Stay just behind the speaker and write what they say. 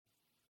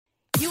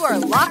You are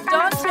Locked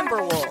On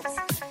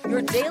Timberwolves,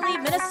 your daily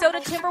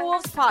Minnesota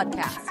Timberwolves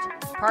podcast,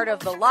 part of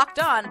the Locked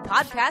On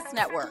Podcast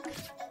Network.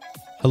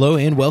 Hello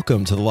and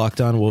welcome to the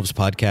Locked On Wolves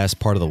podcast,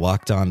 part of the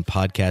Locked On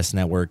Podcast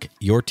Network,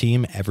 your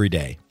team every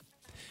day.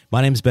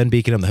 My name is Ben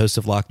Beacon. I'm the host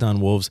of Locked On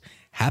Wolves.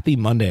 Happy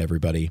Monday,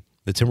 everybody.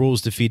 The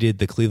Timberwolves defeated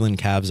the Cleveland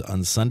Cavs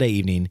on Sunday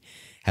evening,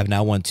 have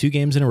now won 2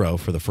 games in a row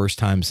for the first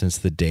time since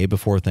the day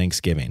before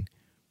Thanksgiving.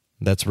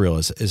 That's real.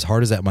 As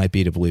hard as that might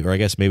be to believe, or I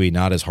guess maybe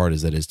not as hard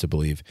as that is to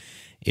believe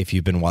if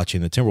you've been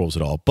watching the Timberwolves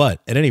at all.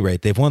 But at any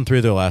rate, they've won 3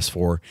 of their last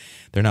 4.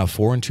 They're now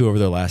 4-2 over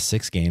their last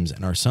 6 games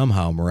and are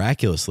somehow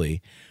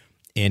miraculously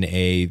in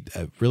a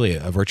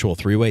virtual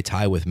 3-way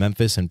tie with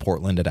Memphis and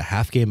Portland at a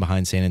half game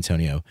behind San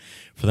Antonio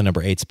for the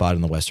number 8 spot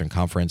in the Western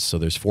Conference. So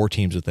there's 4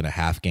 teams within a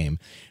half game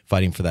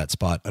fighting for that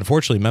spot.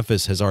 Unfortunately,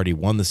 Memphis has already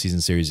won the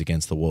season series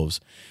against the Wolves.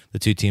 The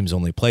 2 teams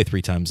only play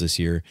 3 times this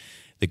year.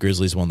 The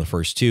Grizzlies won the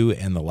first 2,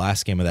 and the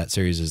last game of that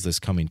series is this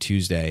coming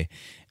Tuesday,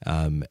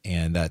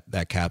 and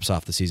that caps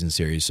off the season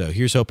series. So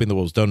here's hoping the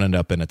Wolves don't end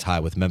up in a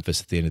tie with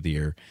Memphis at the end of the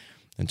year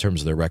in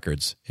terms of their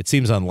records. It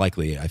seems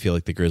unlikely. I feel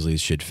like the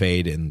Grizzlies should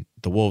fade, and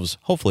the Wolves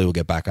hopefully will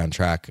get back on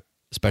track,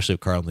 especially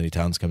if Karl-Anthony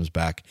Towns comes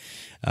back.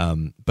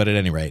 But at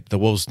any rate, the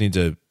Wolves need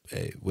to,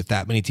 with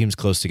that many teams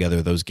close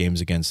together, those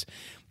games against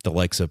the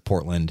likes of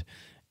Portland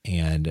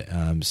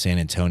and San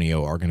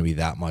Antonio are going to be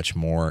that much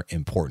more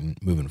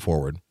important moving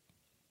forward.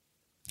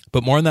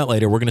 But more on that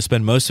later. We're going to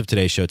spend most of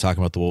today's show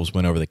talking about the Wolves'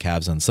 win over the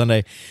Cavs on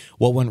Sunday,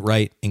 what went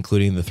right,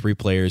 including the 3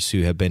 players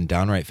who have been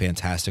downright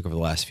fantastic over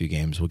the last few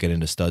games. We'll get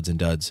into studs and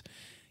duds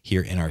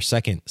here in our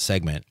second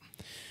segment.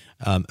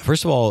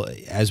 First of all,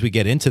 as we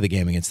get into the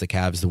game against the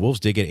Cavs, the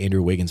Wolves did get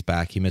Andrew Wiggins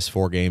back. He missed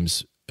 4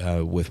 games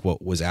with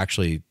what was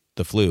actually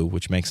the flu,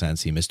 which makes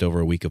sense. He missed over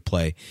a week of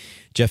play.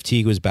 Jeff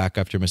Teague was back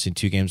after missing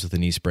 2 games with a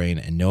knee sprain,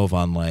 and Noah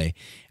Vonleh,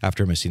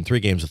 after missing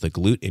 3 games with a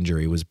glute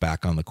injury, was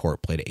back on the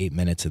court, played 8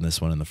 minutes in this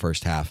one in the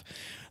first half.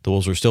 The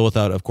Wolves were still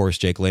without, of course,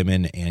 Jake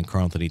Layman and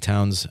Karl-Anthony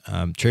Towns.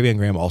 Treveon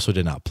Graham also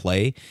did not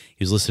play.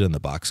 He was listed in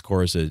the box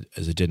score as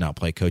a did not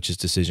play coach's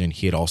decision.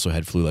 He had also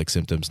had flu-like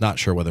symptoms. Not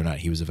sure whether or not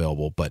he was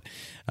available, but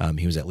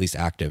he was at least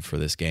active for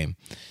this game.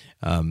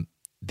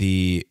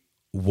 The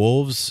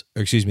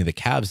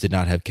Cavs did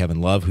not have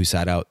Kevin Love, who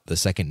sat out the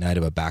second night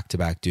of a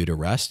back-to-back due to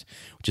rest,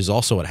 which is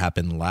also what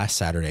happened last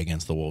Saturday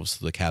against the Wolves.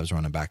 The Cavs were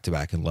on a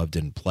back-to-back and Love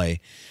didn't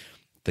play.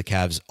 The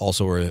Cavs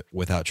also were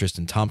without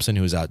Tristan Thompson,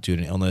 who was out due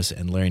to an illness,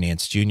 and Larry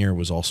Nance Jr.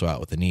 was also out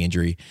with a knee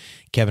injury.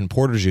 Kevin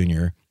Porter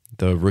Jr.,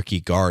 the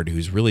rookie guard,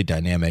 who's really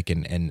dynamic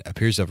and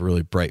appears to have a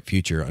really bright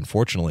future,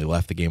 unfortunately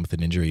left the game with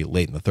an injury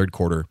late in the third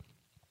quarter.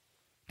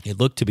 It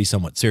looked to be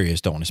somewhat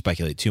serious. Don't want to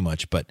speculate too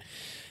much, but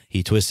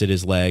he twisted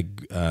his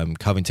leg.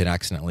 Covington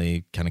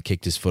accidentally kind of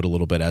kicked his foot a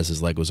little bit as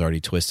his leg was already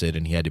twisted,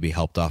 and he had to be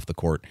helped off the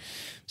court.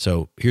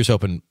 So here's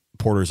hoping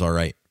Porter's all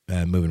right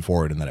moving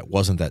forward and that it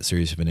wasn't that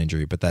serious of an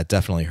injury, but that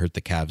definitely hurt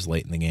the Cavs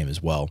late in the game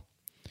as well.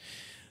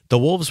 The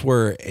Wolves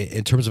were,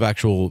 in terms of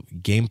actual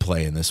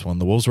gameplay in this one,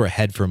 the Wolves were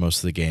ahead for most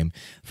of the game.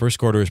 First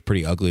quarter was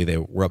pretty ugly. They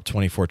were up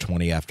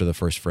 24-20 after the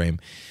first frame.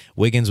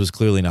 Wiggins was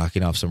clearly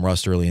knocking off some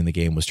rust early in the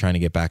game, was trying to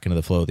get back into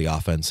the flow of the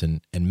offense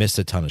and missed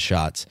a ton of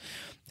shots.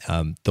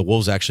 The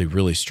Wolves actually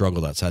really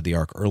struggled outside the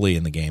arc early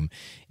in the game,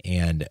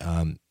 and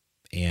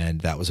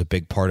that was a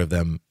big part of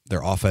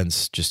their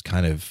offense just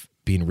kind of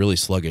being really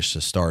sluggish to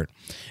start.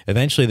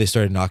 Eventually, they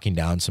started knocking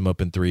down some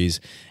open threes,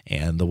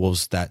 and the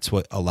Wolves, that's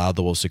what allowed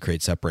the Wolves to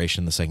create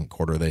separation in the second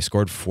quarter. They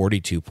scored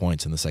 42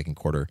 points in the second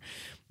quarter.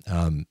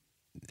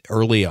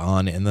 Early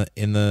on in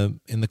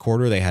the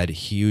quarter, they had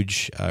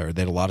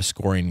a lot of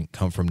scoring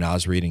come from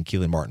Naz Reid and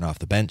Keelan Martin off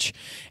the bench,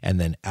 and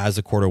then as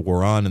the quarter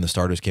wore on and the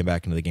starters came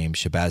back into the game,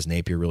 Shabazz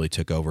Napier really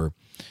took over,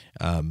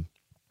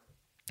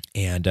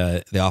 and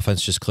the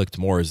offense just clicked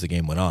more as the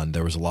game went on.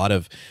 There was a lot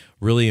of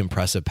really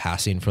impressive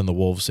passing from the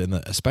Wolves,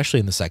 especially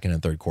in the second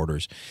and third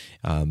quarters.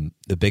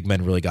 The big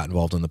men really got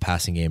involved in the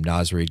passing game.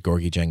 Naz Reid,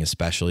 Gorgui, Dieng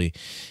especially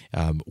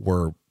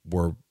were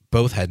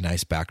both had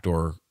nice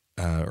backdoor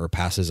or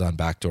passes on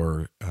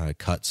backdoor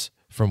cuts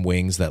from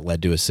wings that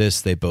led to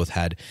assists. They both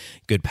had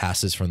good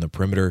passes from the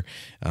perimeter.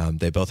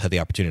 They both had the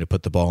opportunity to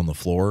put the ball on the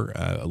floor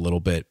a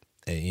little bit,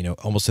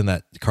 almost in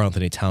that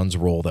Karl-Anthony Towns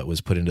role that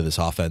was put into this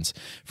offense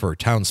for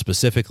Towns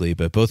specifically,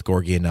 but both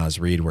Gorgui and Naz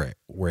Reid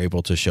were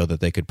able to show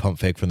that they could pump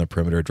fake from the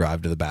perimeter,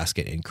 drive to the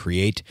basket, and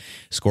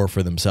score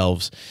for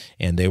themselves.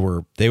 And they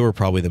were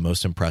probably the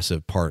most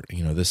impressive part.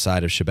 This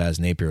side of Shabazz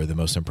Napier, the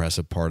most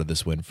impressive part of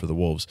this win for the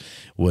Wolves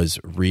was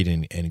Reid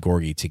and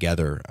Gorgui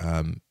together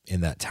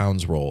in that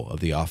Towns role of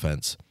the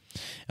offense.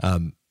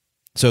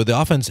 So the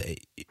offense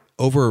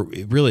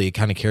really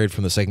kind of carried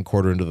from the second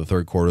quarter into the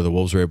third quarter. The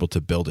Wolves were able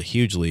to build a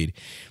huge lead.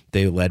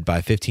 They led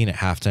by 15 at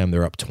halftime.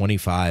 They're up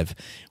 25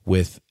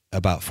 with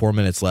about 4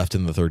 minutes left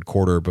in the third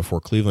quarter before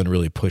Cleveland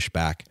really pushed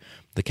back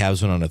The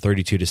Cavs went on a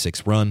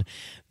 32-6 run.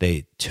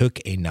 They took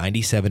a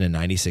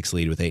 97-96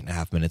 lead with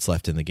 8.5 minutes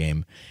left in the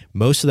game.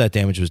 Most of that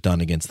damage was done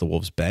against the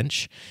Wolves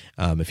bench.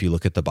 If you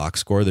look at the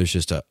box score, there's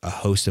just a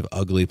host of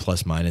ugly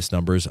plus-minus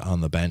numbers on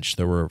the bench.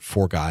 There were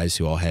 4 guys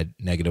who all had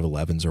negative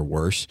 11s or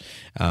worse,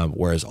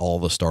 whereas all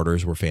the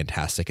starters were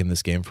fantastic in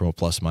this game from a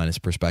plus-minus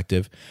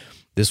perspective.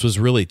 This was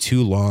really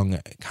 2 long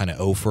kind of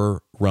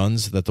over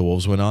runs that the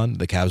Wolves went on.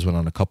 The Cavs went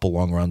on a couple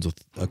long runs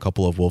with a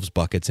couple of Wolves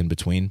buckets in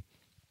between.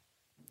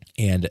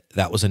 And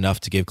that was enough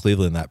to give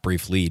Cleveland that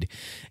brief lead.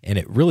 And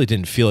it really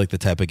didn't feel like the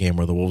type of game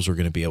where the Wolves were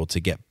going to be able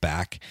to get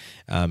back.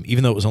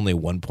 Even though it was only a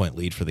 1-point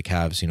lead for the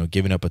Cavs,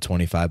 giving up a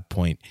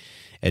 25-point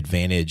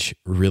advantage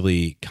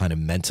really kind of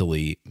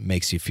mentally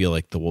makes you feel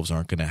like the Wolves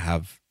aren't going to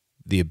have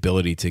the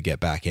ability to get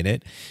back in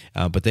it.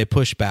 But they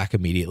pushed back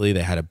immediately.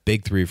 They had a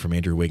big 3 from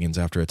Andrew Wiggins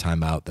after a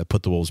timeout that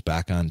put the Wolves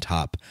back on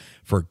top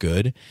for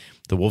good.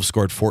 The Wolves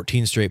scored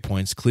 14 straight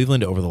points.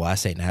 Cleveland, over the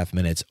last 8.5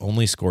 minutes,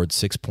 only scored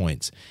 6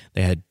 points.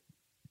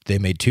 They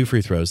made 2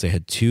 free throws. They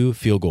had 2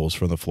 field goals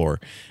from the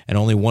floor, and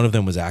only one of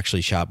them was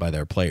actually shot by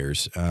their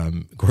players.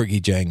 Gorgui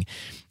Dieng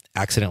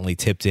accidentally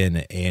tipped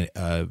in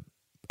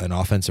an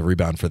offensive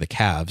rebound for the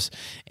Cavs,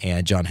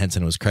 and John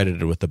Henson was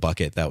credited with the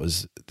bucket. That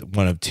was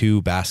one of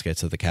 2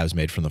 baskets that the Cavs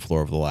made from the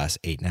floor over the last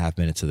 8.5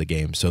 minutes of the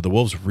game. So the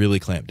Wolves really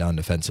clamped down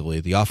defensively.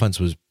 The offense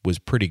was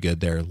pretty good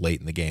there late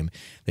in the game.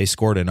 They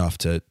scored enough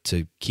to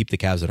keep the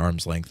Cavs at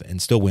arm's length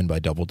and still win by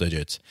double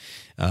digits.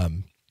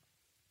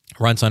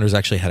 Ron Saunders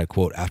actually had a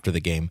quote after the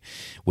game,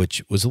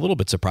 which was a little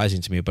bit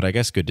surprising to me, but I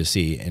guess good to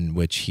see, in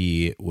which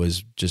he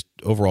was just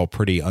overall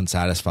pretty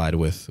unsatisfied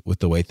with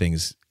the way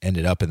things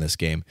ended up in this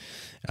game.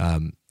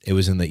 It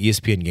was in the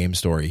ESPN game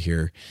story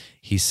here.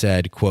 He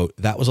said, quote,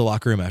 "That was a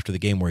locker room after the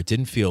game where it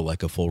didn't feel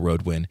like a full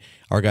road win.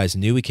 Our guys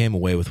knew we came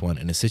away with one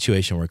in a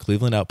situation where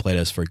Cleveland outplayed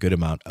us for a good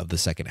amount of the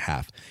second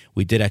half.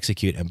 We did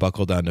execute and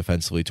buckle down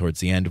defensively towards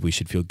the end. We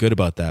should feel good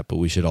about that, but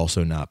we should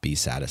also not be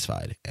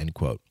satisfied," end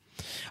quote.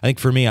 I think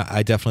for me,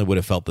 I definitely would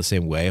have felt the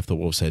same way if the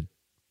Wolves had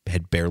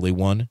barely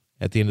won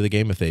at the end of the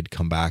game, if they'd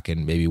come back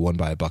and maybe won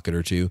by a bucket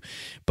or 2,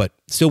 but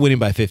still winning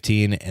by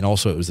 15. And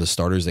also it was the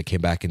starters that came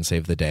back and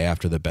saved the day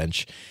after the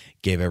bench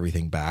gave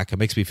everything back. It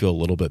makes me feel a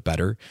little bit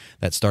better.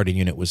 That starting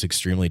unit was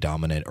extremely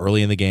dominant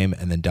early in the game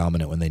and then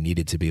dominant when they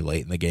needed to be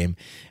late in the game.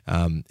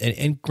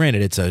 And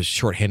granted, it's a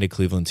shorthanded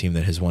Cleveland team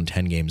that has won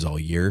 10 games all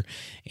year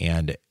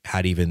and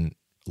had even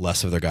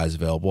less of their guys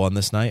available on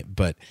this night,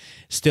 but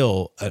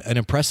still an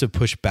impressive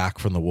push back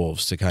from the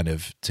Wolves to kind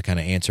of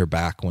answer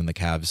back when the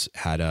Cavs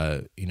had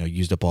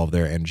used up all of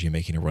their energy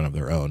making a run of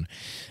their own.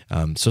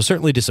 So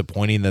certainly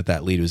disappointing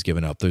that lead was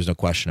given up. There's no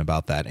question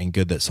about that, and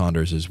good that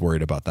Saunders is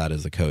worried about that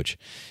as the coach.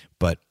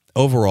 But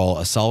overall,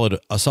 a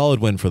solid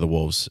win for the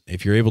Wolves.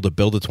 If you're able to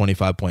build a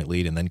 25-point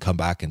lead and then come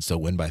back and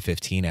still win by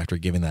 15 after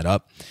giving that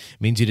up,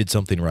 it means you did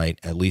something right,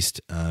 at least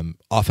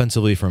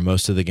offensively for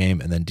most of the game,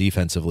 and then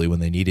defensively when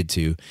they needed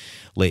to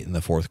late in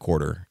the fourth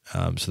quarter.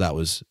 So that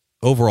was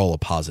overall a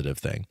positive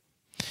thing.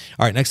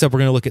 All right, next up, we're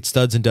going to look at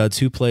studs and duds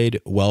who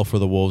played well for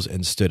the Wolves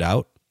and stood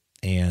out.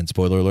 And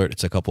spoiler alert,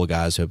 it's a couple of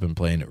guys who have been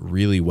playing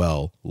really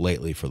well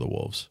lately for the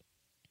Wolves.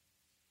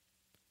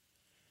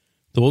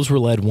 The Wolves were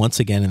led once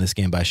again in this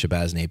game by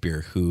Shabazz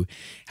Napier, who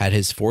had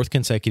his 4th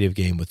consecutive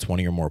game with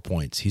 20 or more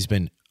points. He's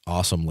been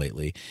awesome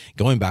lately.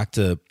 Going back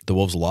to the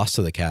Wolves' loss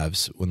to the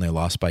Cavs when they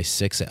lost by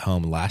 6 at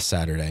home last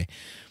Saturday,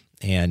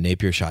 and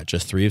Napier shot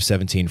just 3 of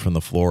 17 from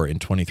the floor in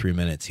 23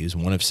 minutes. He was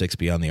 1 of 6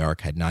 beyond the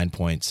arc, had 9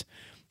 points,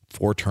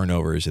 4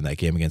 turnovers in that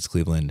game against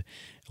Cleveland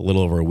a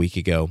little over a week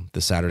ago,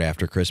 the Saturday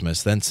after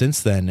Christmas. Then since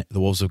then,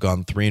 the Wolves have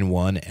gone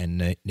 3-1,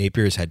 and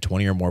Napier's had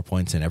 20 or more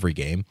points in every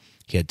game.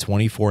 He had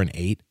 24 and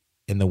 8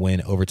 in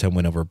the overtime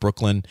win over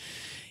Brooklyn.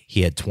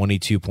 He had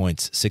 22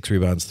 points, 6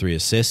 rebounds, 3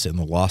 assists in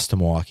the loss to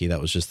Milwaukee.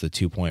 That was just the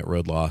 2-point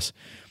road loss.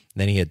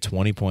 Then he had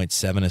 20 points,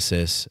 7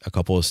 assists, a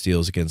couple of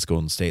steals against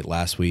Golden State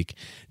last week,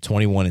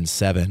 21 and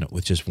 7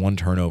 with just 1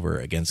 turnover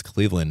against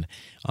Cleveland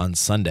on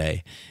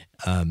Sunday.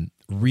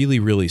 Really,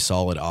 really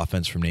solid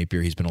offense from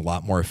Napier. He's been a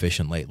lot more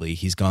efficient lately.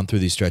 He's gone through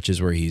these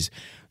stretches where he's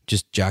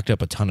just jacked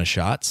up a ton of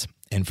shots,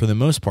 and for the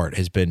most part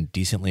has been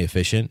decently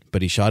efficient,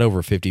 but he shot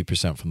over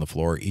 50% from the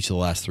floor each of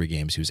the last 3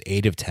 games. He was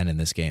 8 of 10 in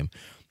this game,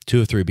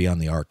 2 of 3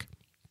 beyond the arc.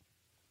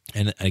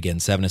 And again,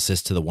 7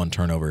 assists to the 1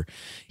 turnover.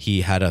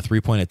 He had a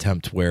 3-point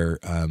attempt where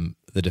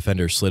the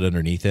defender slid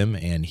underneath him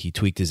and he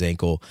tweaked his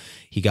ankle.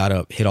 He got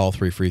up, hit all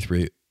three free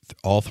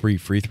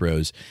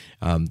throws.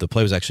 The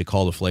play was actually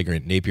called a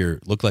flagrant.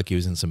 Napier looked like he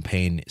was in some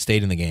pain,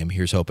 stayed in the game.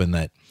 Here's hoping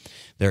that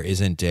there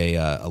isn't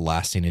a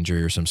lasting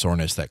injury or some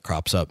soreness that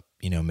crops up,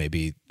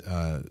 maybe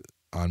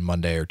on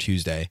Monday or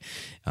Tuesday.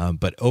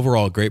 But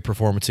overall, great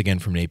performance again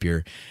from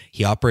Napier.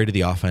 He operated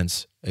the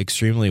offense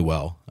extremely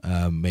well,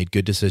 made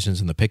good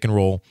decisions in the pick and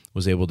roll,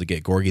 was able to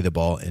get Gorgui the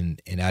ball in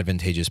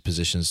advantageous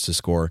positions to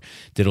score,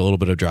 did a little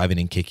bit of driving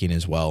and kicking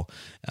as well.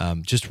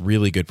 Just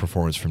really good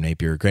performance from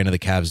Napier. Granted, the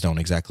Cavs don't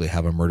exactly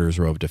have a murderer's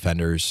row of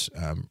defenders.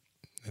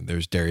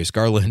 there's Darius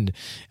Garland,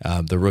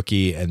 the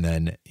rookie, and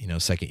then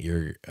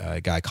second-year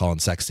guy Colin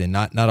Sexton.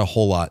 Not a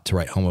whole lot to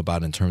write home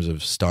about in terms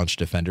of staunch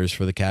defenders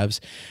for the Cavs,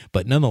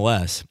 but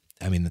nonetheless,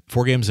 I mean,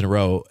 4 games in a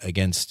row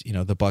against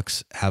the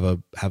Bucks have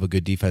a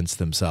good defense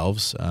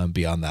themselves.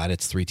 Beyond that,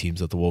 it's 3 teams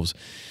that the Wolves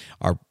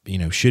are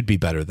should be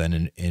better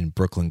than in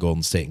Brooklyn,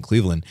 Golden State, and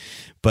Cleveland,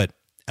 but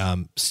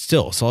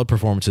still solid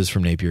performances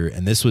from Napier,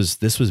 and this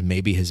was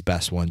maybe his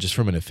best one just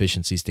from an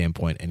efficiency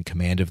standpoint and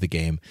command of the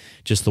game.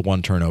 Just the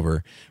 1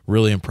 turnover,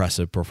 really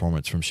impressive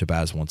performance from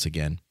Shabazz once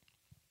again.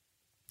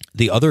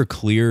 The other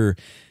clear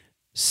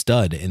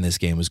stud in this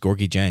game was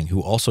Gorgui Dieng,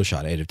 who also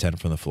shot 8 of 10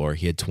 from the floor.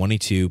 He had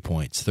 22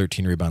 points,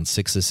 13 rebounds,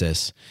 6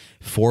 assists,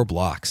 4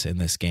 blocks in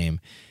this game,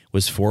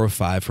 was 4 of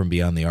 5 from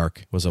beyond the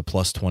arc, was a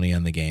plus 20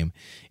 on the game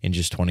in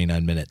just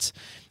 29 minutes.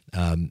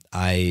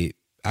 I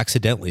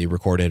accidentally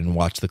recorded and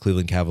watched the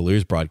Cleveland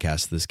Cavaliers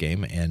broadcast this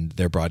game, and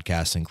their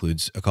broadcast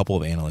includes a couple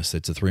of analysts.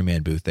 It's a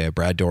 3-man booth. They have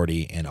Brad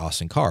Daugherty and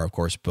Austin Carr, of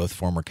course, both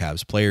former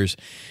Cavs players.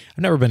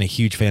 I've never been a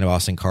huge fan of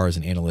Austin Carr as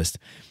an analyst.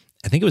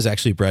 I think it was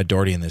actually Brad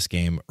Daugherty in this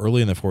game.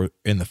 Early in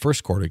the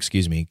first quarter,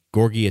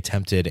 Gorgui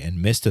attempted and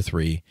missed a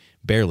 3,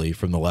 barely,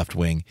 from the left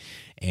wing,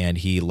 and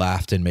he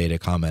laughed and made a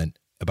comment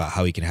about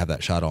how he can have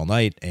that shot all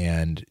night,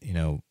 and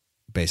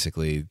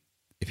basically,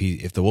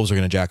 if the Wolves are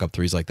going to jack up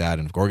 3s like that,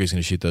 and if Gorgui's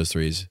going to shoot those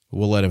 3s,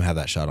 we'll let him have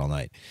that shot all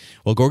night.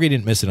 Well, Gorgui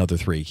didn't miss another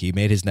 3. He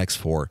made his next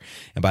 4,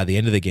 and by the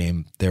end of the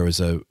game, there was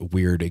a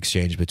weird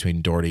exchange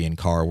between Daugherty and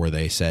Carr where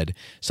they said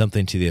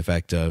something to the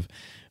effect of,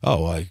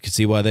 "Oh, I could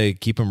see why they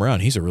keep him around.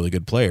 He's a really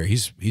good player.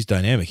 He's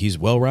dynamic. He's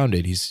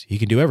well-rounded. He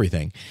can do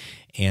everything."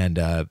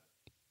 And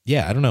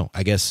yeah, I don't know.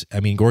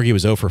 Gorgui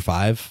was 0 for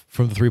 5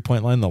 from the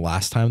 3-point line the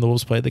last time the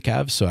Wolves played the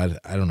Cavs. So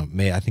I don't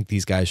know. I think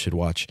these guys should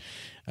watch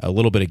a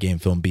little bit of game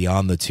film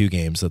beyond the 2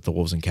 games that the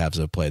Wolves and Cavs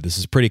have played. This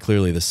is pretty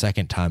clearly the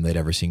second time they'd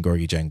ever seen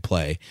Gorgui Dieng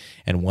play.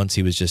 And once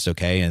he was just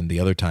okay, and the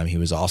other time he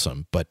was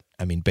awesome. But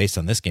based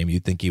on this game,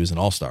 you'd think he was an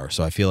all-star.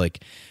 So I feel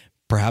like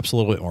perhaps a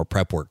little bit more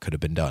prep work could have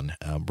been done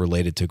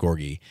related to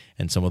Gorgui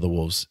and some of the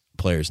Wolves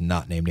players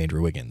not named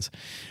Andrew Wiggins.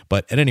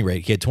 But at any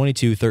rate, he had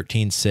 22,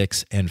 13,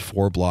 6, and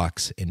 4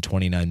 blocks in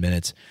 29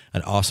 minutes.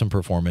 An awesome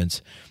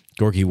performance.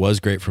 Gorgui was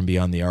great from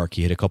beyond the arc.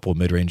 He hit a couple of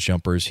mid-range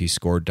jumpers. He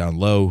scored down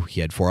low.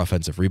 He had 4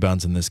 offensive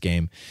rebounds in this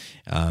game.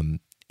 The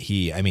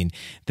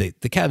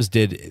Cavs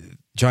did.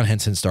 John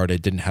Henson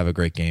started, didn't have a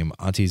great game.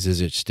 Ante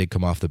Zizic did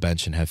come off the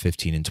bench and have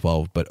 15 and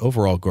 12, but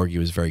overall, Gorgui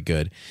was very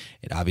good.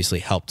 It obviously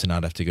helped to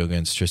not have to go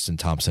against Tristan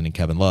Thompson and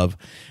Kevin Love,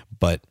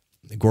 but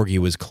Gorgui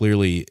was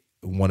clearly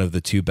one of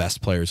the 2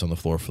 best players on the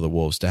floor for the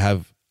Wolves. To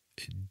have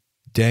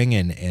Dieng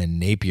and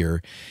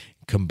Napier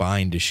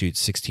combined to shoot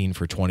 16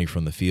 for 20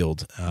 from the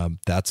field,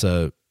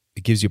 it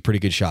gives you a pretty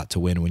good shot to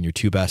win when your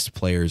 2 best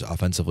players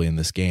offensively in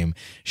this game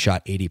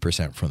shot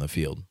 80% from the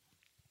field.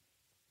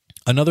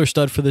 Another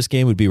stud for this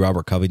game would be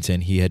Robert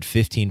Covington. He had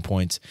 15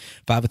 points,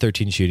 5 of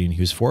 13 shooting. He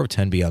was 4 of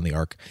 10 beyond the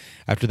arc.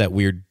 After that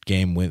weird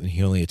game when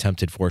he only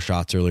attempted 4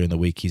 shots earlier in the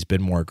week, he's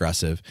been more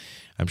aggressive.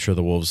 I'm sure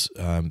the Wolves,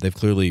 they've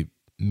clearly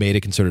made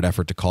a concerted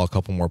effort to call a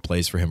couple more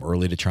plays for him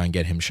early to try and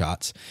get him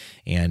shots,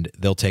 and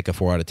they'll take a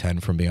 4 out of 10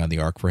 from beyond the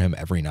arc for him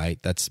every night.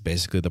 That's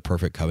basically the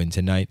perfect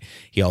Covington night.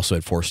 He also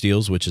had 4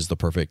 steals, which is the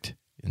perfect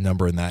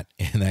number in that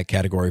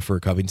category for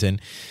Covington.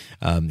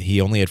 He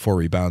only had 4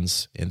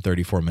 rebounds in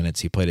 34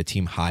 minutes. He played a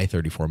team high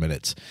 34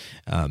 minutes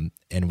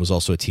and was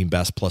also a team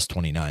best plus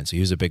 29. So he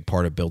was a big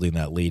part of building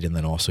that lead and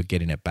then also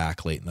getting it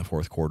back late in the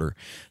 4th quarter.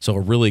 So a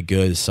really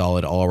good,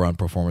 solid all-around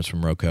performance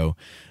from Rocco.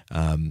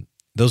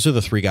 Those are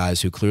the 3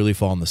 guys who clearly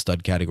fall in the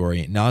stud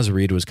category. Naz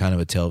Reid was kind of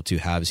a tale of 2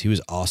 halves. He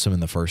was awesome in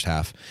the first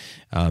half.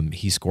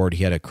 He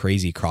had a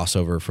crazy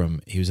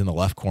crossover he was in the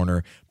left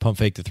corner, pump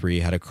fake the 3,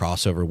 had a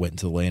crossover, went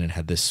into the lane, and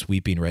had this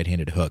sweeping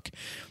right-handed hook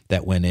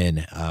that went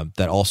in.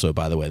 That also,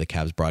 by the way, the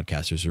Cavs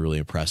broadcasters are really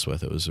impressed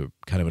with. It was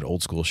kind of an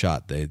old school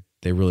shot. They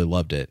really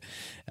loved it.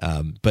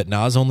 But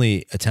Naz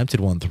only attempted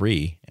 1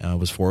 3,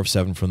 was 4 of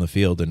 7 from the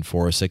field, and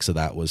 4 of 6 of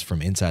that was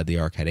from inside the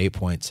arc, had 8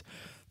 points.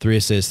 3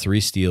 assists,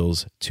 3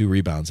 steals, 2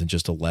 rebounds in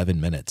just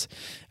 11 minutes.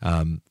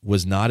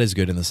 Was not as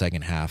good in the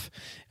second half.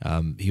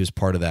 He was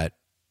part of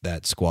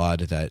that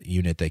squad, that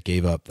unit that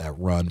gave up that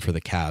run for the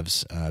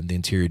Cavs. The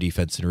interior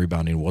defense and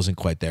rebounding wasn't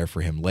quite there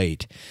for him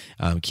late.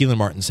 Keelan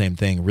Martin, same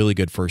thing. Really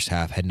good first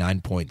half. Had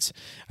 9 points.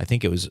 I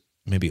think it was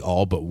maybe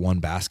all but 1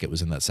 basket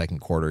was in that second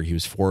quarter. He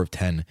was 4 of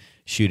 10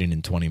 shooting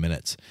in 20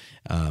 minutes.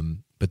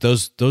 But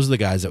those are the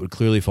guys that would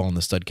clearly fall in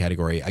the stud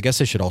category. I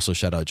guess I should also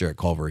shout out Jarrett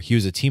Culver. He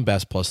was a team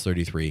best plus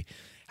 33.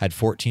 Had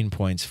 14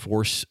 points,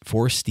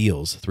 4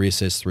 steals, 3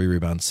 assists, 3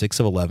 rebounds, 6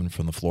 of 11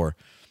 from the floor.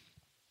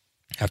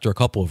 After a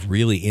couple of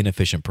really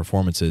inefficient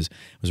performances,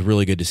 it was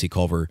really good to see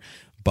Culver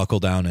buckle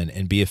down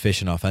and be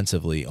efficient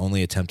offensively.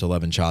 Only attempt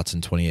 11 shots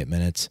in 28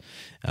 minutes,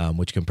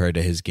 which compared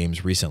to his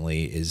games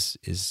recently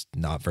is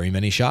not very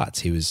many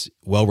shots. He was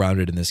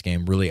well-rounded in this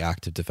game, really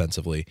active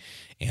defensively,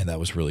 and that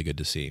was really good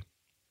to see.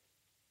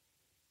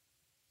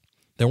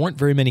 There weren't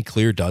very many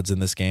clear duds in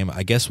this game.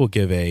 I guess we'll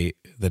give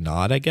the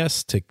nod, to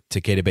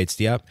Keita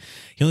Bates-Diop.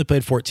 He only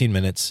played 14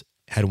 minutes,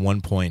 had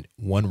 1 point,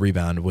 1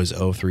 rebound, was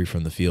 0 3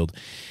 from the field.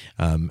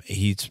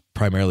 He's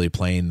primarily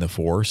playing the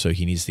 4, so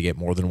he needs to get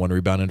more than 1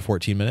 rebound in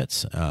 14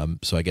 minutes.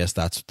 So I guess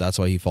that's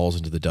why he falls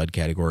into the dud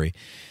category.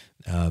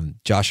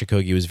 Josh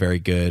Okogie was very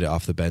good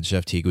off the bench.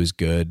 Jeff Teague was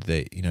good.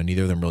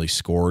 Neither of them really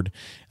scored.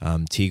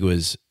 Teague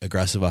was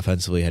aggressive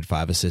offensively, had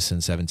 5 assists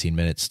in 17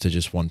 minutes to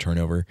just 1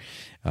 turnover.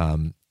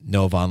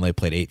 Noah Vonleh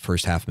played 8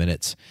 first half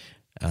minutes.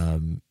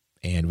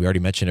 And we already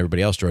mentioned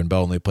everybody else. Jordan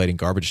Bell only played in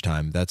garbage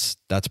time. That's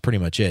pretty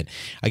much it.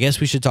 I guess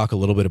we should talk a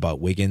little bit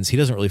about Wiggins. He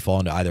doesn't really fall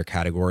into either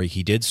category.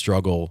 He did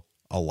struggle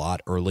a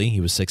lot early. He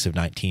was 6 of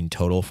 19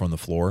 total from the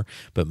floor,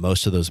 but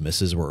most of those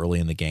misses were early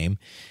in the game.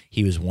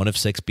 He was 1 of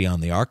 6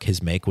 beyond the arc.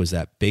 His make was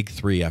that big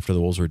 3 after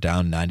the Wolves were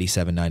down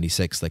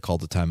 97-96. They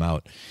called the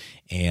timeout,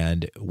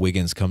 and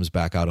Wiggins comes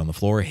back out on the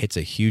floor, hits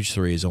a huge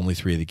 3, his only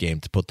 3 of the game,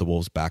 to put the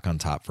Wolves back on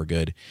top for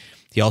good.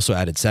 He also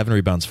added 7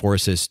 rebounds, 4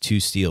 assists, 2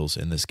 steals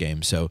in this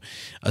game. So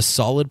a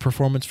solid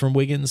performance from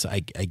Wiggins, I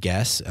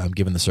guess,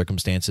 given the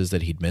circumstances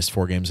that he'd missed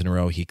 4 games in a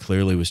row. He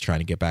clearly was trying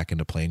to get back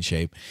into playing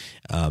shape.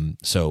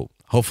 So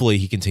hopefully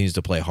he continues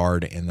to play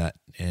hard, and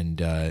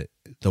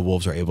the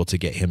Wolves are able to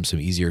get him some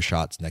easier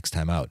shots next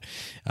time out.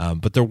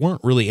 But there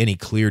weren't really any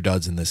clear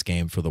duds in this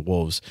game for the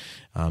Wolves.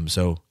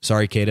 So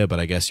sorry, Keita, but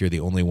I guess you're the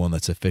only one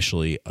that's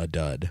officially a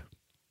dud.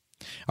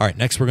 All right,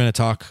 next we're going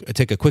to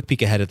take a quick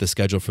peek ahead at the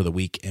schedule for the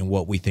week and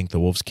what we think the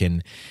Wolves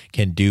can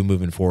do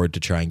moving forward to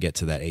try and get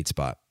to that 8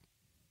 spot.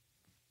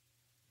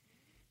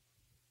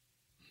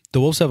 The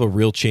Wolves have a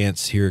real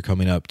chance here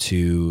coming up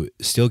to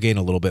still gain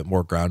a little bit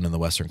more ground in the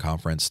Western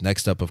Conference.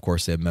 Next up, of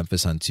course, they have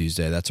Memphis on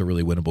Tuesday. That's a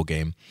really winnable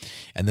game.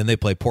 And then they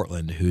play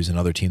Portland, who's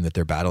another team that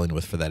they're battling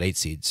with for that 8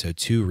 seed. So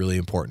 2 really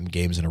important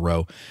games in a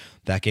row.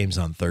 That game's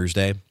on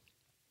Thursday.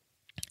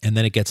 And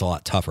then it gets a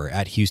lot tougher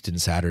at Houston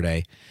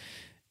Saturday.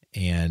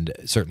 And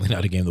certainly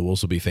not a game the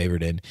Wolves will be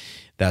favored in.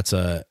 That's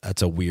a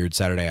weird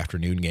Saturday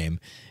afternoon game.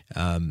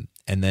 And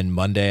then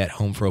Monday at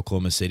home for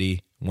Oklahoma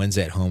City,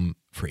 Wednesday at home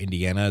for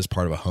Indiana as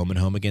part of a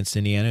home-and-home against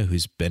Indiana,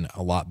 who's been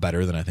a lot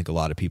better than I think a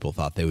lot of people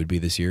thought they would be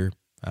this year,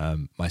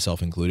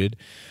 myself included.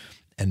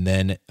 And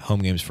then home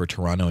games for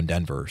Toronto and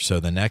Denver.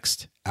 So the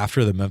next,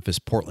 after the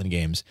Memphis-Portland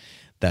games,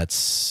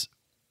 that's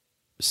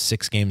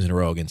 6 games in a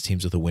row against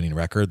teams with a winning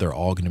record. They're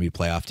all going to be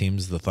playoff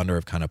teams. The Thunder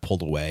have kind of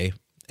pulled away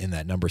in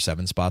that number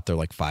 7 spot. They're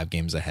like 5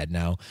 games ahead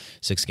now,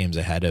 6 games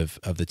ahead of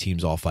the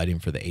teams all fighting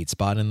for the 8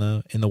 spot in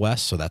the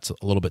West. So that's a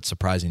little bit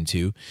surprising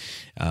too.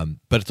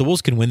 But if the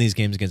Wolves can win these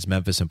games against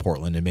Memphis and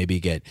Portland and maybe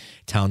get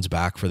Towns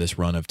back for this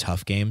run of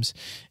tough games,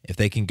 if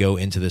they can go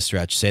into this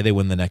stretch, say they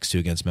win the next 2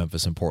 against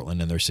Memphis and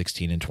Portland and they're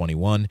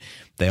 16-21,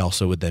 they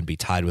also would then be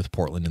tied with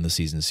Portland in the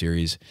season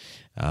series.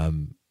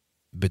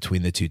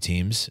 Between the 2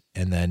 teams.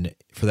 And then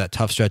for that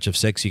tough stretch of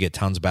 6, you get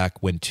Towns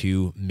back, win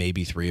 2,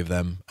 maybe 3 of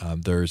them.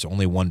 There's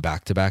only 1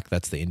 back-to-back.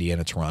 That's the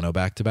Indiana-Toronto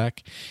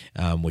back-to-back,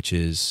 which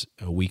is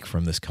a week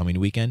from this coming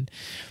weekend.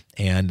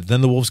 And then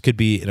the Wolves could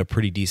be in a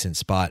pretty decent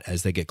spot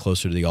as they get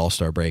closer to the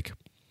All-Star break.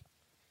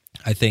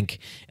 I think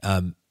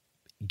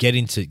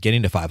getting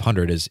to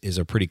 500 is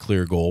a pretty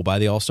clear goal by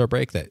the All-Star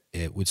break. That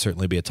it would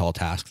certainly be a tall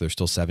task. There's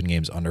still 7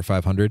 games under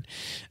 500,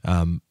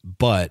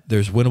 but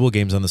there's winnable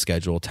games on the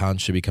schedule.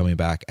 Towns should be coming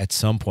back at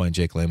some point.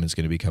 Jake Layman's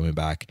going to be coming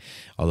back,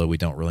 although we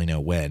don't really know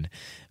when.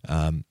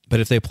 But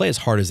if they play as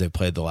hard as they've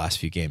played the last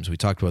few games, we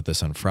talked about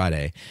this on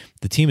Friday,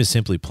 the team is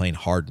simply playing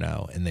hard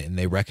now, and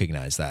they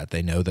recognize that.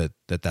 They know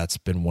that's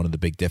been one of the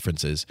big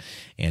differences,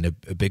 and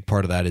a big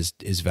part of that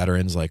is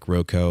veterans like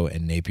Rocco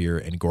and Napier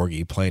and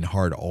Gorgui playing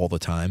hard all the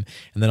time,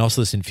 and then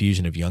also this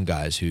infusion of young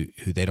guys who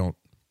they don't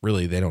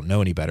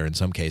know any better in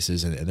some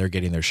cases, and they're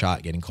getting their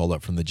shot, getting called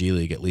up from the G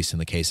League, at least in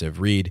the case of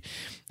Reed.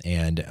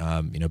 And,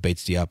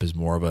 Bates Diop is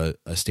more of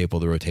a staple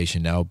of the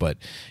rotation now, but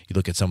you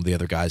look at some of the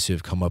other guys who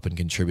have come up and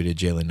contributed,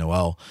 Jalen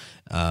Noel,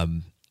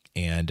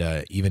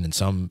 and even in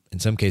some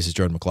cases,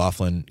 Jordan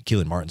McLaughlin,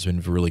 Keelan Martin's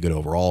been really good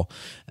overall.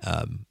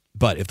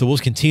 But if the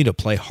Wolves continue to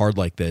play hard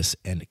like this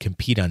and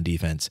compete on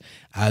defense,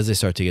 as they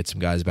start to get some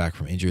guys back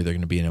from injury, they're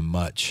going to be in a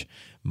much,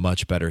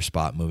 much better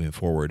spot moving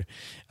forward.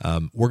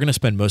 We're going to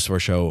spend most of our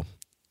show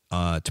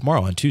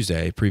tomorrow on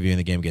Tuesday previewing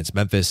the game against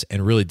Memphis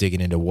and really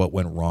digging into what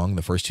went wrong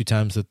the first 2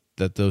 times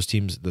that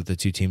the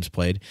 2 teams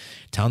played.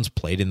 Towns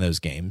played in those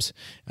games.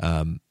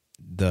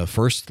 The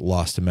first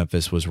loss to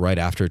Memphis was right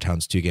after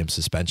Towns' 2-game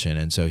suspension,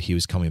 and so he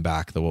was coming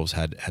back. The Wolves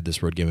had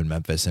this road game in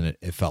Memphis, and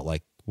it felt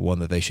like one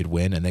that they should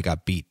win, and they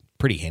got beat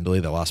pretty handily.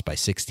 They lost by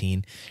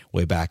 16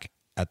 way back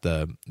at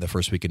the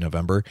first week in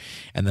November.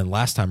 And then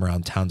last time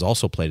around, Towns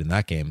also played in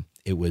that game.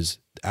 It was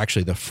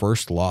actually the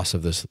first loss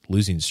of this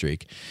losing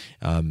streak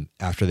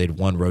after they'd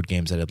won road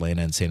games at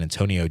Atlanta and San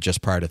Antonio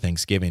just prior to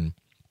Thanksgiving.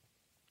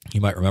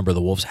 You might remember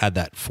the Wolves had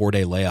that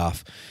 4-day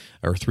layoff,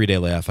 or 3-day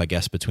layoff, I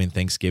guess, between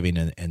Thanksgiving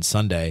and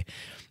Sunday.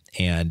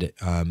 And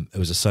it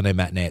was a Sunday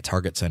matinee at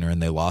Target Center, and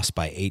they lost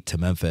by 8 to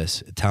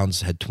Memphis.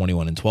 Towns had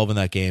 21-12 in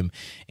that game,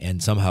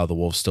 and somehow the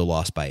Wolves still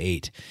lost by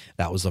 8.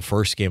 That was the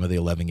first game of the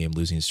 11-game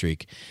losing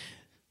streak.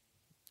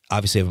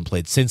 Obviously haven't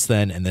played since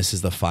then, and this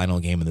is the final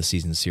game of the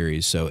season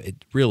series. So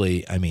it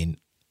really,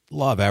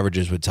 law of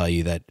averages would tell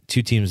you that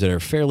two teams that are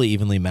fairly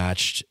evenly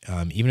matched,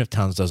 even if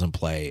Towns doesn't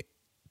play,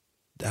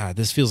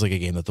 this feels like a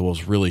game that the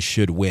Wolves really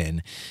should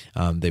win.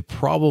 They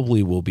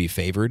probably will be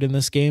favored in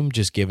this game,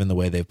 just given the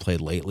way they've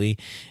played lately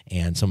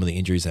and some of the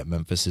injuries that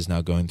Memphis is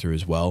now going through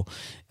as well.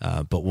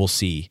 But we'll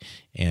see,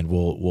 and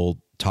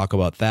we'll talk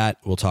about that.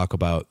 We'll talk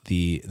about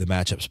the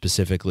matchup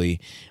specifically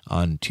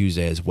on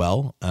Tuesday as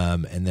well,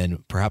 and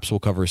then perhaps we'll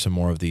cover some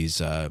more of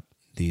these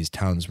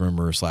Towns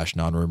rumors /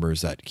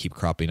 non-rumors that keep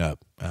cropping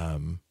up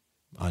on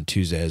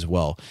Tuesday as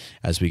well,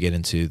 as we get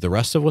into the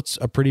rest of what's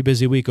a pretty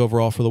busy week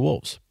overall for the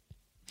Wolves.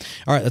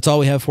 All right, that's all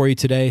we have for you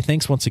today.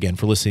 Thanks once again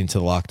for listening to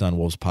the Locked On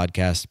Wolves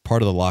podcast,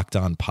 part of the Locked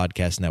On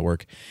Podcast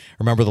Network.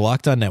 Remember, the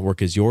Locked On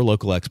Network is your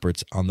local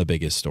experts on the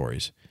biggest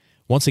stories.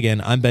 Once again,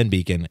 I'm Ben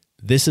Beacon.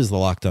 This is the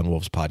Locked On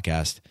Wolves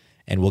podcast,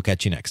 and we'll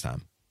catch you next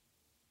time.